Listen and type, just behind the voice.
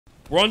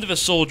We're on to the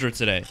soldier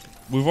today.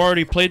 We've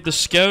already played the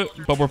scout,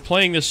 but we're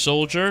playing this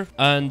soldier.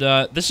 And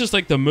this is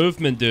like the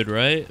movement dude,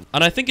 right?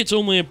 And I think it's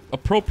only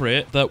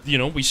appropriate that, you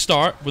know, we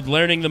start with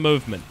learning the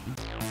movement.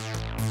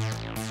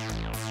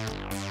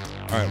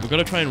 Alright, we're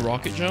gonna try and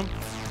rocket jump.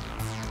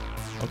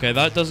 Okay,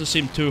 that doesn't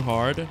seem too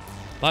hard.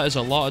 That is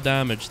a lot of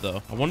damage,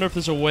 though. I wonder if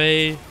there's a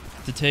way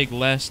to take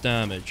less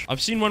damage.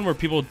 I've seen one where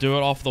people do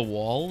it off the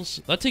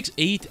walls. That takes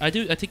 8. I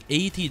take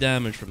 80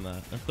 damage from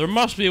that. There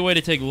must be a way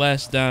to take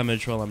less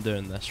damage while I'm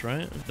doing this,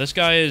 right? This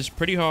guy is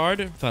pretty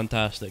hard.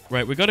 Fantastic.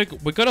 Right, we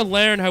gotta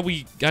learn how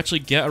we actually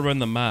get around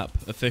the map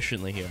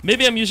efficiently here.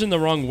 Maybe I'm using the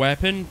wrong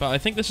weapon, but I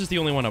think this is the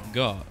only one I've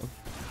got.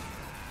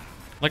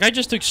 Like, I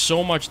just took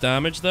so much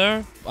damage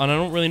there, and I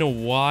don't really know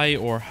why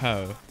or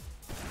how.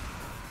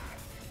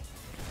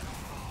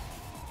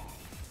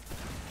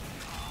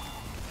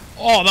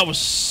 Oh, that was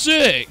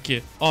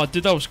sick! Oh,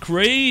 dude, that was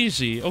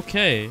crazy.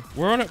 Okay,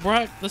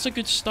 that's a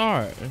good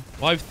start.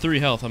 Well, I have 3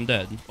 health. I'm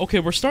dead. Okay,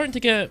 we're starting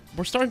to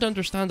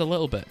understand a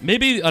little bit.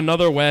 Maybe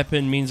another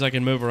weapon means I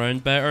can move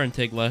around better and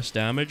take less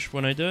damage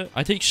when I do it.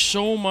 I take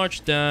so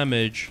much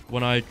damage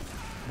when I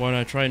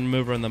try and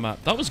move around the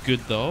map. That was good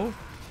though,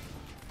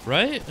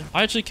 right?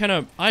 I actually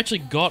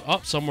got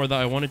up somewhere that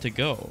I wanted to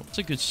go. It's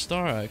a good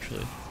start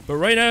actually. But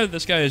right now,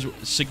 this guy is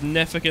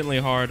significantly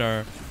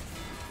harder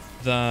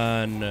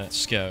than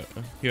scout.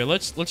 Here,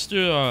 let's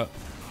do a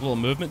little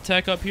movement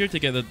tech up here to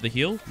get the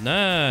heal.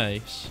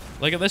 Nice.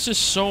 Like, that's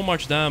just so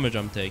much damage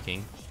I'm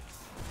taking.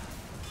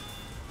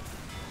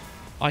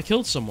 I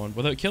killed someone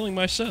without killing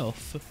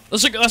myself.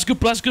 That's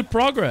good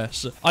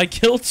progress. I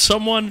killed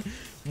someone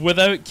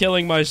without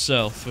killing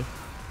myself.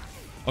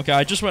 Okay,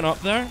 I just went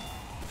up there.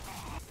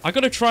 I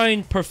gotta try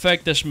and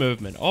perfect this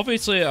movement.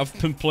 Obviously, I've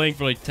been playing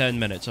for like 10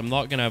 minutes. I'm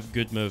not gonna have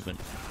good movement.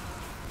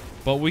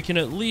 But we can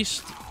at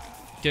least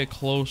get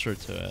closer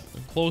to it.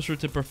 Closer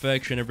to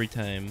perfection every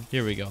time.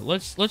 Here we go.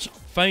 Let's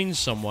find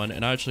someone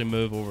and actually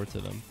move over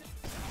to them.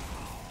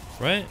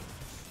 Right?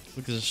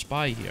 Look, there's a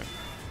spy here.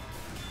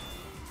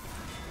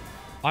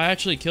 I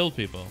actually killed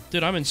people.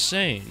 Dude, I'm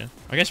insane.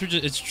 I guess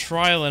it's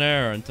trial and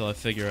error until I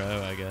figure it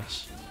out, I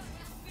guess.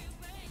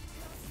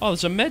 Oh,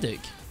 there's a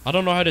medic. I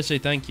don't know how to say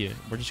thank you.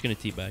 We're just gonna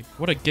teabag.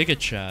 What a giga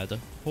chad.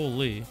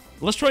 Holy.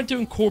 Let's try to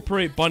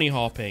incorporate bunny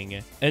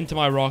hopping into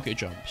my rocket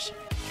jumps.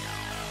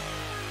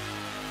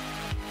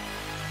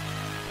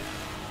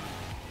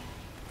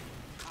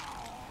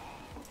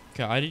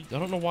 Okay, I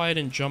don't know why I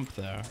didn't jump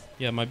there.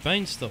 Yeah, my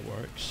bind still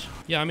works.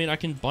 Yeah, I mean, I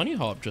can bunny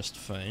hop just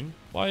fine.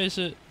 Why does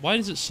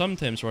it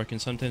sometimes work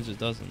and sometimes it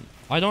doesn't?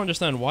 I don't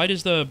understand. Why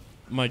does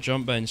my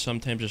jump bind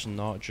sometimes just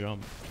not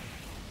jump?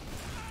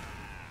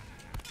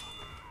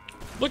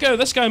 Look how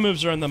this guy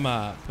moves around the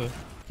map.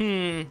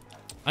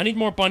 I need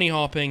more bunny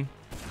hopping.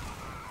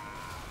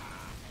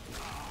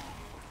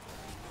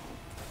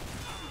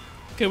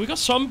 Okay, we got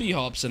some bee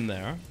hops in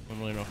there. I don't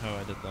really know how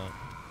I did that.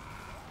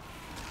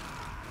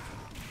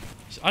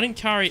 I didn't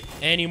carry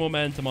any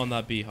momentum on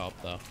that bee hop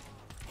though.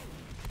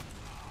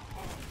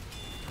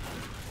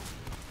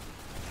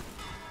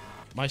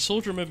 My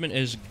soldier movement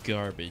is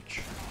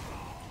garbage.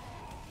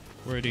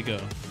 Where'd he go?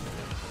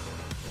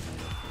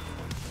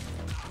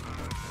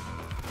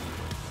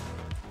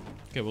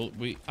 Okay, well,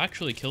 we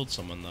actually killed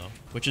someone though,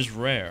 which is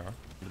rare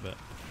a bit.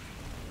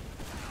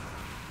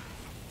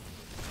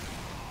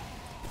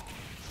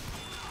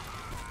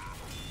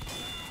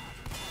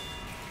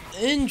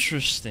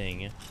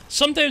 Interesting.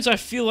 Sometimes I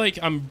feel like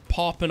I'm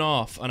popping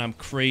off and I'm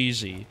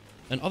crazy,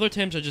 and other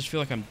times I just feel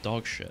like I'm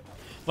dog shit.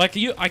 Like,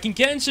 I can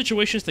get in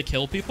situations to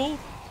kill people,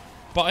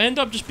 but I end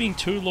up just being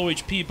too low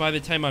HP by the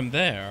time I'm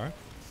there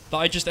that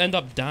I just end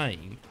up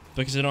dying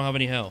because I don't have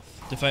any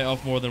health to fight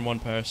off more than one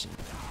person.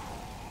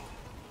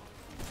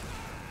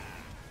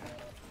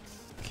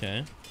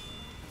 Okay.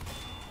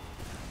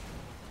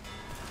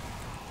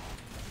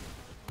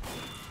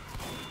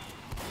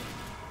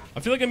 I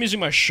feel like I'm using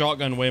my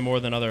shotgun way more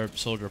than other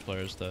soldier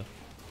players, though.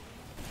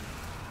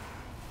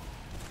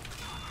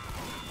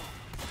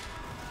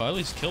 I at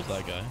least killed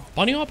that guy.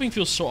 Bunny hopping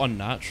feels so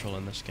unnatural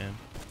in this game.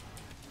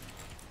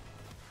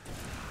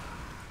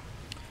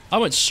 I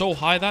went so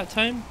high that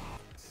time.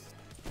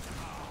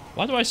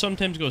 Why do I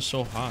sometimes go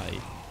so high?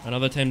 And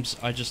other times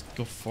I just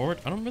go forward?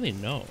 I don't really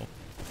know.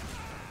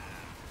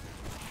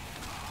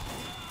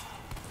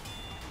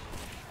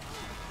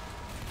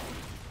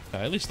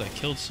 Okay, at least I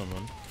killed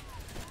someone.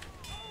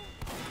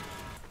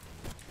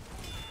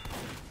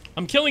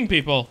 I'm killing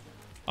people.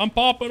 I'm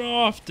popping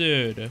off,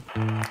 dude.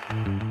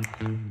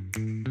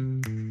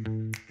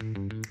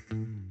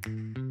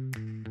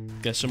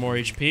 Get some more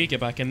HP. Get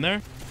back in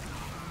there.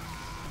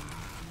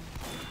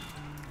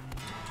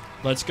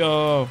 Let's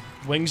go.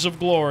 Wings of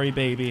glory,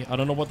 baby. I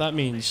don't know what that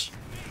means.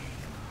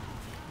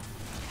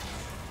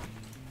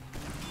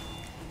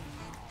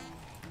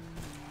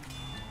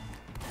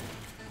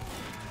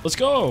 Let's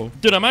go.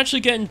 Dude, I'm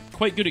actually getting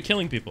quite good at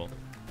killing people.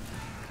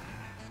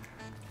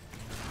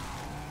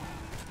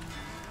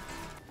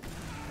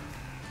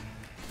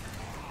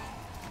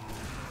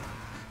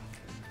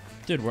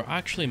 Dude, we're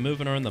actually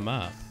moving around the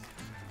map.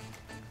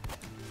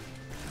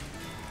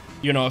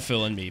 You're not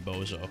fooling me,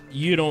 bozo.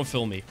 You don't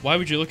fool me. Why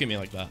would you look at me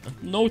like that?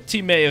 No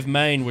teammate of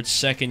mine would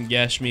second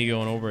guess me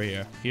going over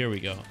here. Here we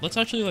go. Let's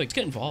actually, like,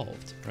 get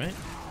involved, right?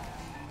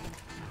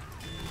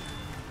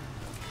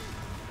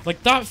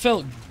 Like, that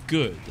felt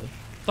good.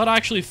 That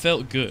actually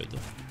felt good.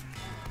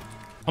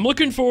 I'm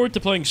looking forward to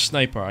playing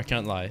Sniper, I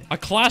can't lie. A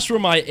class where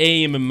my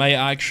aim might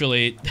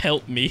actually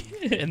help me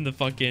in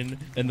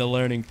the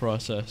learning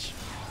process.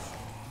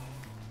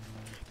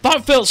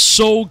 That felt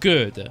so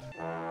good.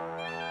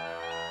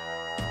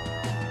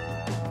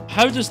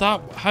 How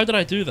did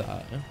I do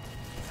that?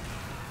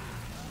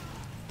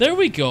 There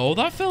we go,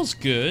 that feels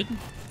good.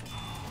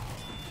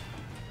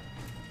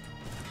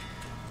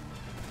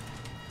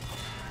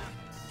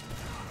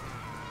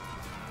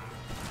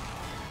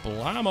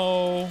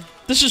 Blammo.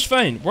 This is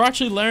fine. We're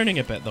actually learning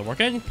a bit though. We're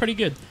getting pretty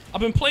good. I've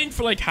been playing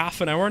for like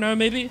half an hour now,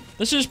 maybe.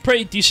 This is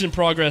pretty decent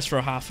progress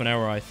for half an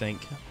hour, I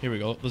think. Here we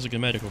go. There's a good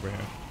medic over here.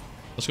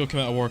 Let's go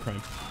commit a war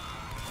crime.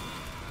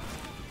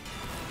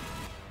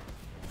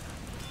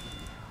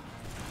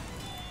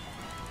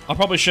 I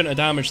probably shouldn't have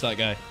damaged that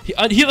guy.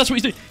 That's what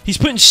he's doing. He's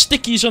putting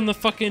stickies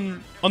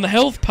on the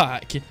health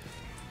pack.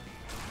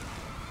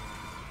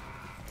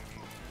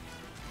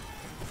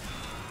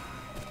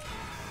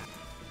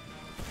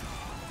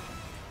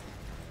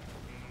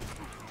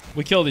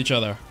 We killed each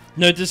other.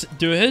 No,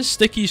 do his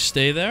stickies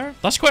stay there?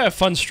 That's quite a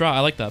fun strat. I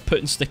like that.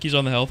 Putting stickies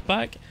on the health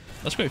pack.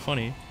 That's quite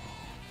funny.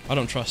 I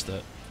don't trust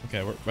it.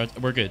 Okay,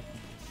 we're good.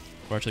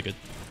 We're actually good.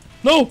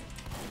 No!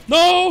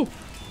 No!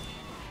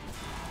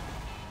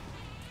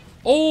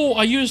 Oh,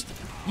 I used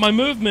my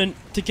movement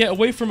to get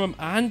away from him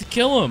and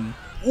kill him.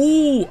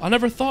 Ooh, I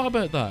never thought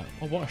about that.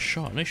 Oh, what a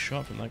shot. Nice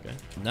shot from that guy.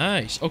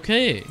 Nice.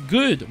 Okay,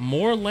 good.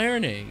 More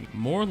learning.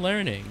 More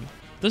learning.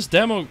 This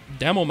demo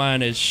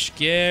man is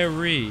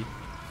scary.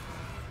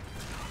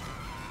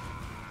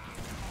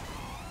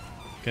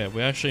 Okay,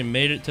 we actually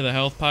made it to the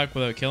health pack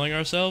without killing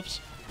ourselves.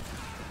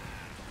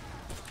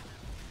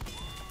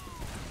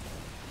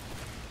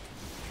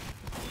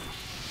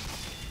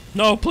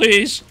 No,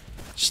 please.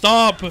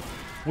 Stop.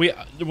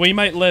 We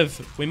might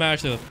live. We might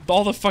actually live.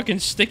 All the fucking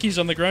stickies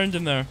on the ground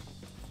in there.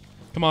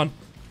 Come on.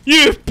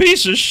 You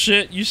piece of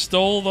shit. You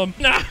stole them.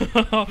 No.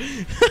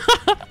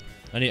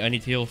 I need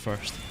to heal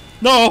first.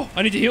 No,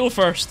 I need to heal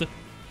first.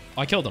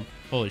 I killed him.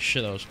 Holy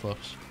shit, that was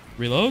close.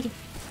 Reload?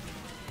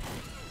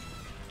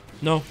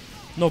 No.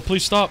 No,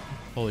 please stop.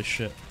 Holy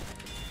shit.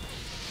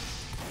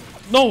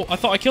 No, I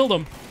thought I killed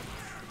him.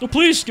 No,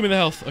 please give me the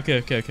health.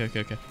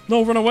 Okay.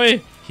 No, run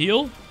away.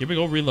 Heal. Here we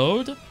go.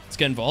 Reload. Let's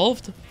get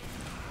involved.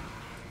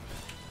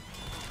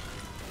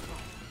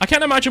 I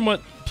can't imagine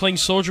what playing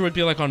Soldier would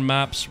be like on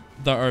maps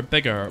that are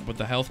bigger, with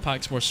the health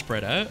packs more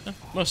spread out. It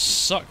must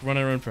suck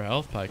running around for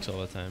health packs all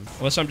the time.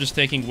 Unless I'm just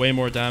taking way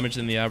more damage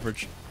than the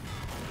average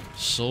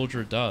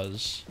soldier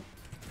does.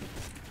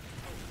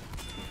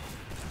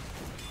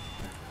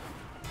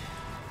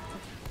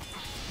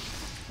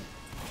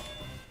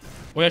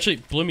 Oh, he actually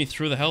blew me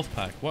through the health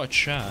pack. What a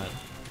chat.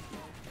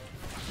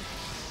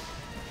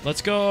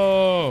 Let's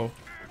go!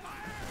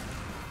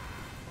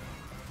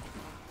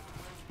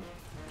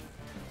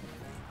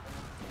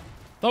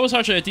 That was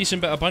actually a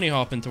decent bit of bunny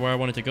hopping to where I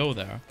wanted to go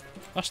there.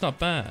 That's not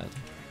bad.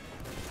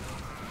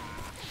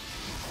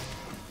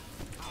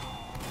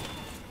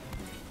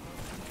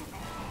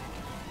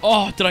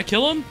 Oh, did I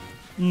kill him?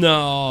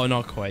 No,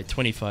 not quite.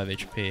 25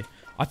 HP.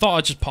 I thought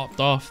I just popped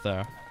off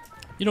there.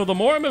 You know, the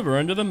more I move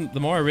around to them, the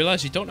more I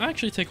realize you don't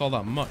actually take all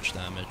that much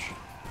damage.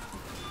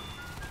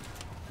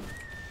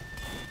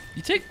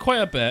 You take quite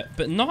a bit,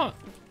 but not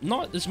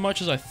as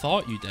much as I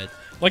thought you did.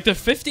 Like, the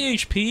 50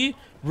 HP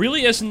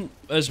really isn't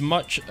as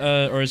much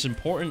or as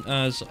important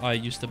as I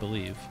used to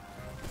believe.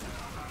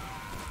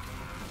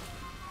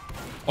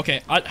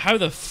 Okay, how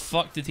the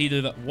fuck did he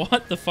do that?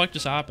 What the fuck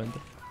just happened?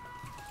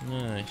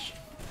 Nice.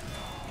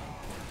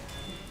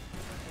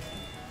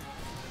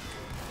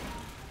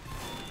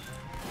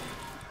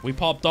 We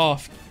popped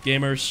off,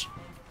 gamers.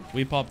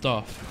 We popped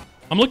off.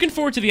 I'm looking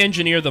forward to the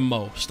engineer the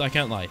most, I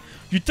can't lie.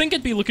 You'd think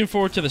I'd be looking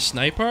forward to the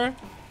sniper,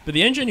 but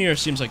the engineer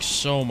seems like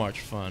so much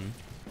fun.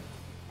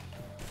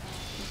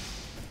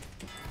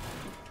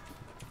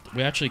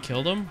 We actually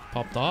killed him?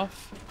 Popped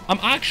off? I'm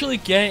actually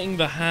getting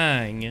the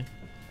hang.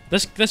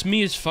 This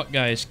me as fuck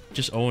guy is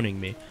just owning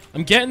me.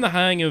 I'm getting the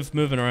hang of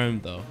moving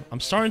around though. I'm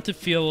starting to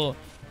feel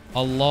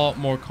a lot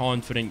more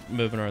confident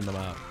moving around the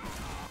map.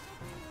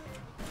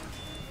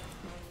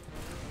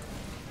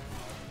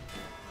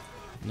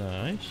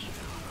 Nice.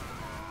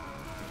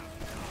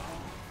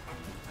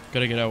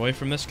 Gotta get away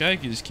from this guy,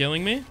 he's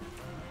killing me.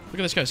 Look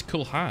at this guy's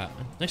cool hat.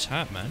 Nice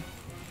hat, man.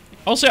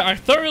 I'll say I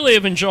thoroughly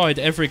have enjoyed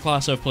every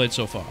class I've played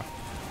so far,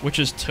 which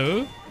is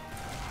 2.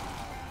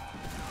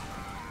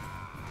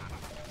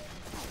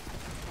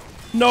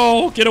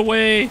 No, get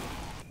away.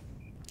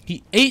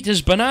 He ate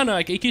his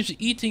banana. He keeps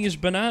eating his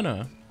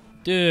banana.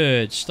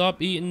 Dude,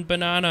 stop eating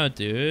banana,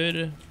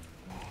 dude.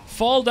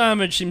 Fall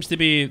damage seems to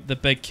be the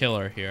big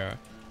killer here.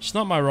 It's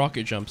not my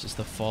rocket jumps, it's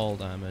the fall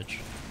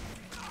damage.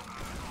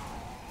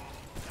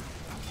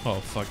 Oh,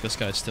 fuck, this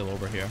guy's still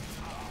over here.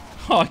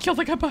 Oh, I killed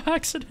the guy by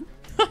accident.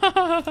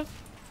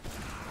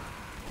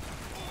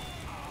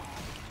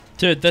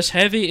 Dude, this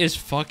heavy is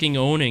fucking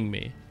owning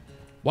me.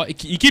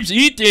 What? He keeps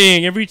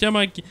eating every time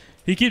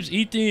he keeps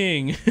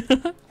eating.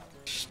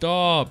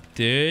 Stop,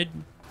 dude.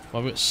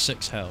 Well, I've got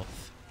 6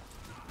 health.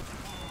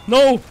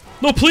 No!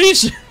 No,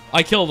 please!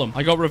 I killed him.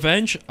 I got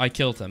revenge. I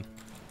killed him.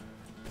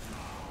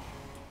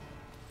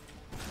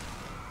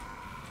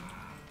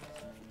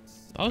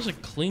 That was a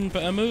clean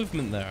bit of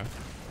movement there.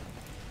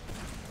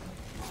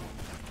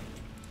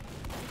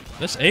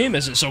 This aim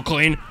isn't so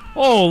clean.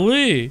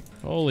 Holy!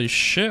 Holy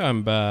shit,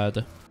 I'm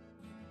bad.